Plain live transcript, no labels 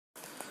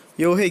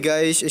Yo, hey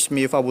guys, it's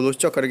me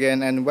Fabulous Joker again,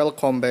 and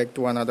welcome back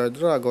to another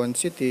Dragon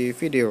City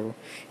video.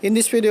 In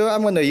this video,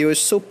 I'm gonna use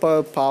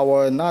super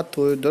power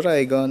Natur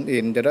Dragon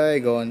in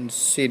Dragon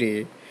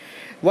City.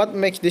 What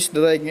makes this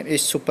dragon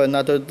is super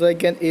Natur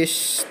Dragon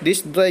is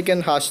this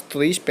dragon has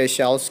 3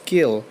 special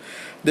skill.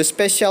 The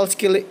special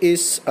skill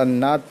is a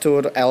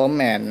Natur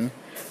element.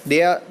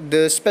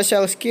 The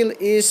special skill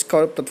is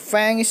Corrupted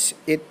Fangs.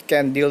 It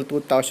can deal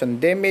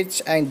 2000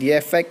 damage, and the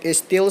effect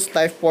is steals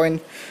life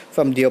point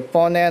from the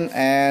opponent,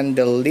 and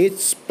the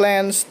Lich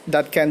plants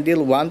that can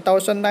deal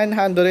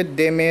 1900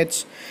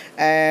 damage,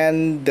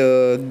 and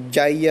the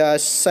Jaya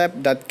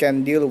Sap that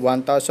can deal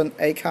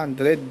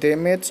 1800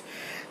 damage.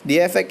 The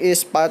effect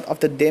is part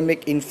of the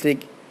damage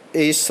inflict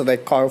is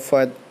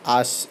recovered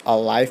as a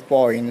life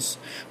points.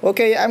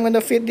 Okay, I'm gonna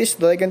feed this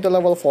dragon to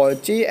level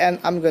 40, and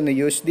I'm gonna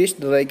use this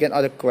dragon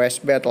on the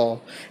quest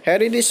battle.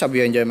 Here it is. Hope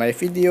you enjoy my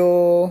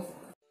video.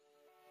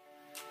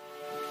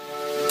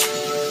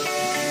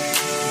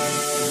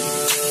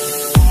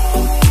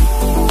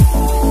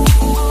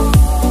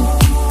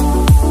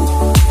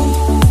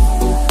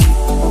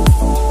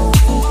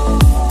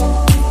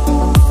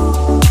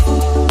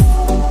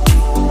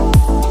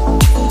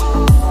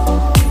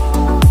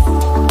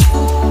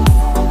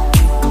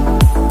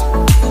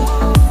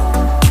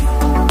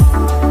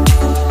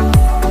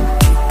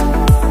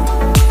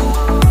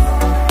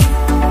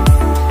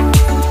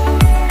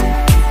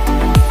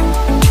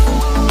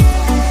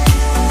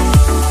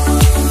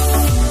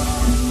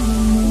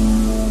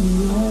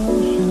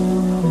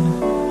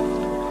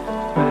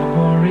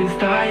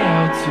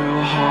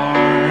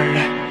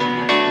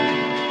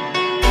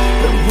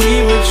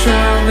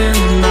 Traveling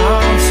the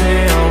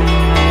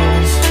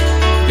mountains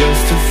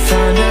just to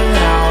find the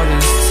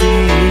loudest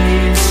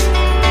seas.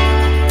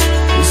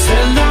 We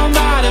set down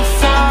by the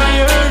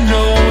fire,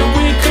 knowing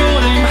we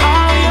could aim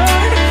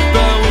higher,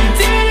 but we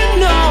didn't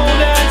know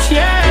that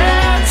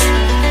yet.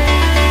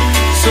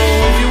 So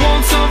if you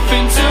want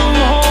something to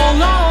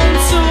hold on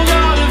to,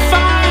 gotta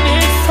find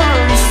it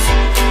first.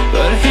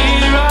 But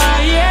here I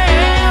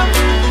am,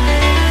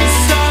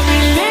 'cause I've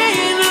been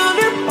laying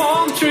under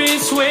palm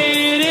trees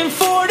waiting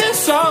for the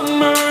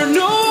summer,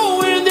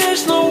 knowing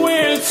there's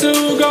nowhere to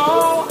go.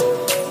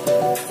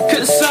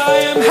 'Cause I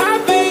am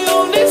happy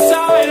on this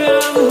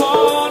island,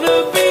 wanna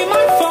be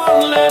my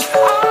farmland.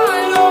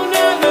 I don't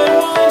ever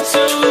want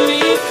to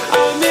leave,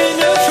 I'm in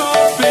a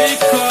tropic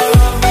club.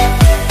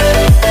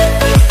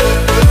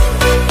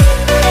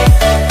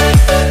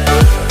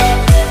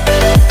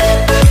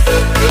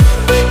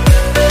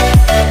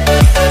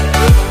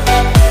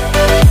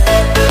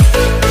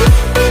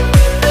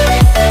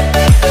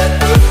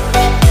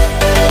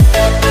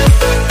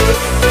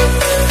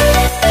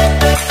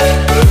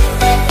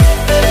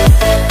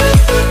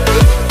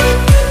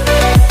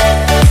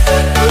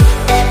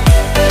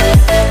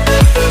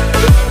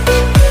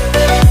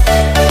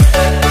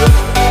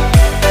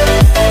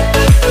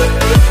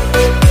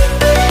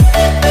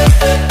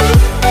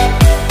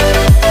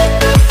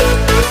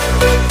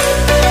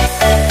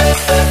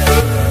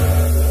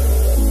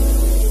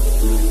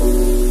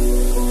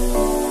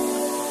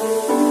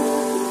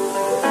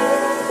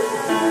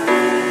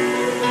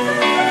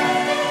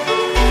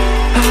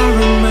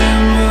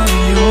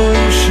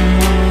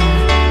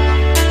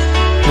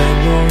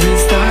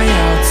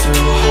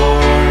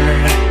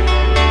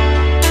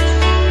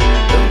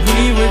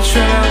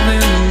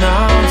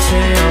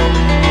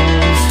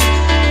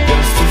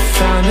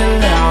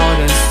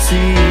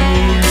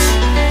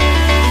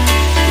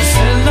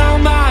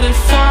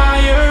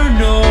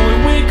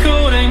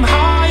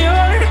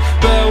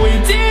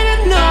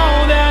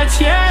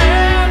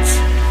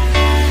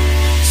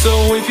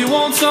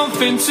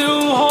 Something to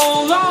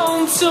hold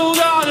on to,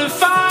 gotta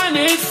find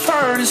it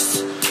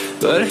first.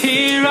 But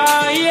here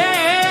I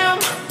am,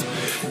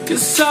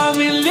 'cause I've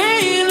been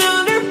laying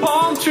under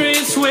palm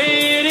trees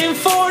waiting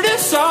for the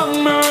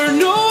summer,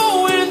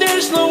 knowing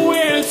there's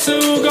nowhere to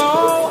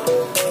go.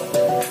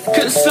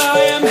 'Cause I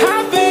am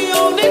happy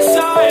on this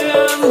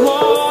island,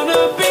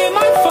 wanna be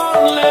my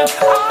farmland.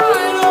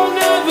 I don't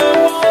ever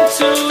want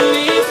to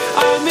leave,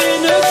 I'm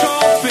in a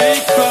tropic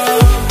club.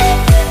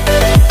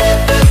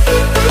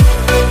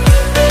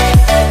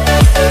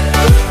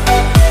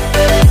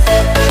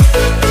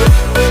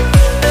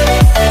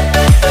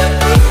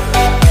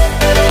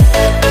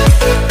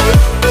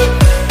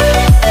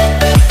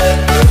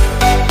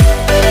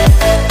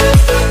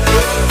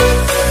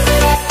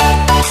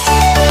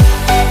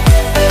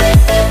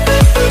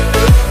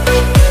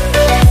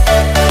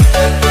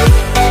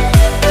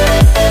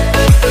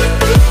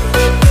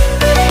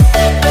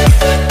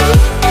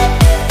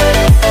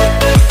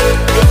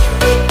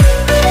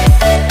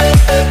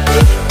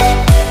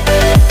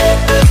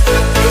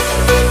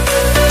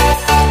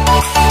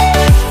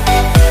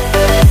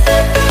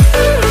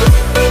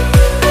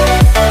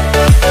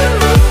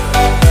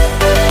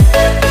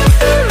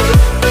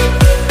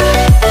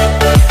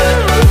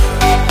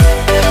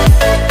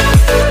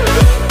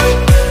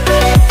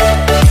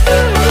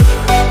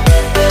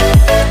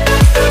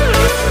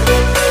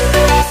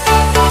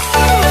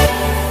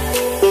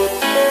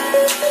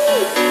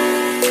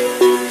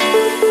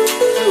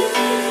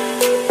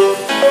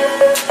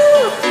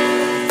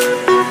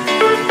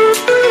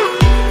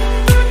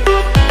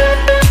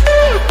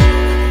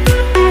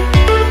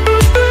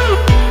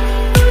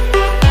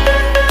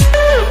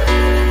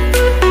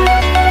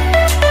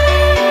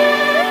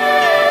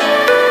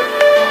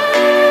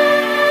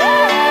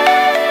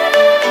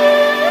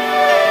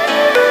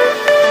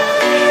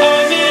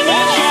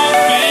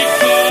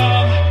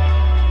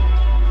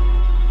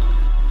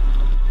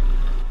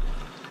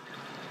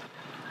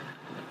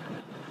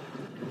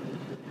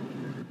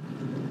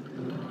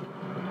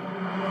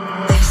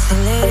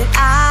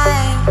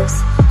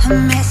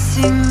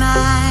 missing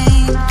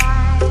mine.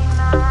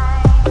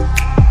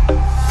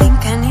 Think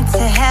I need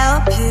to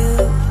help you.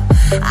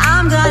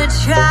 I'm gonna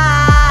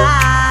try.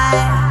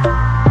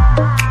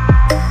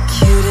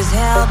 Cute as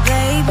hell,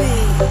 baby,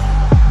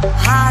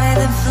 hotter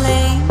than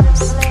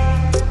flames.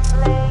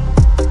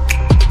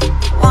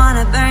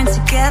 Wanna burn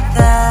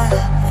together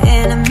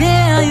in a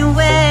million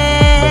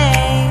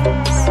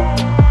ways.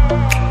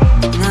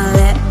 Now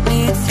let me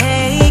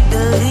take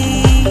the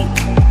lead.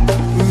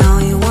 Know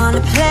you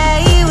wanna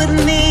play with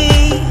me.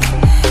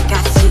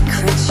 Got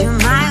secrets you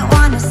might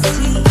wanna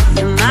see.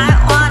 You might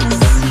wanna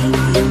see.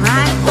 You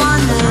might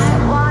wanna.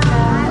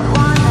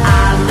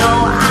 I know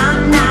I'm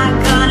not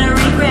gonna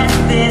regret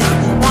this.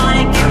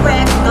 Wanna get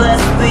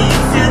reckless, put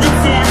you to the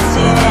test,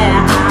 yeah.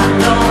 I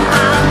know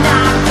I'm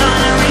not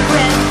gonna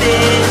regret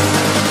this.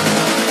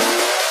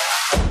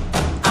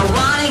 I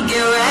wanna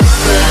get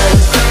reckless.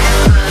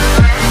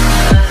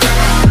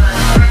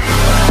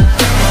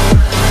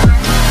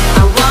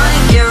 I wanna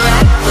get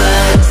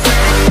reckless.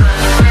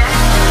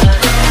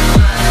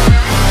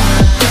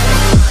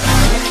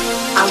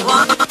 I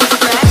wanna get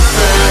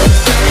reckless.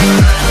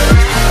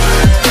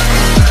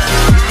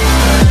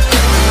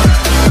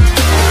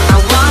 I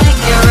wanna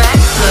get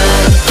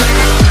reckless.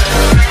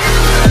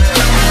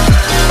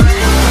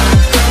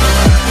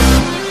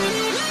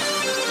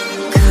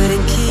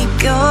 Couldn't keep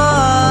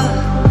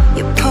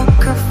your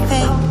poker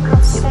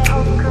face.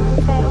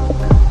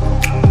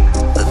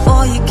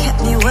 Before you kept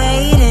me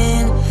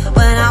waiting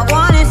when I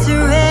wanted to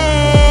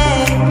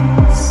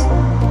race.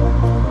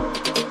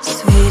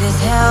 Sweet as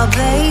hell,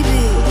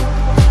 baby,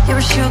 you're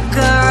a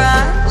sugar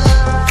rush.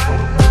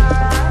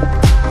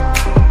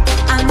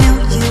 I knew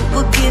you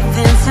were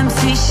giving,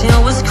 temptation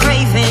was crazy.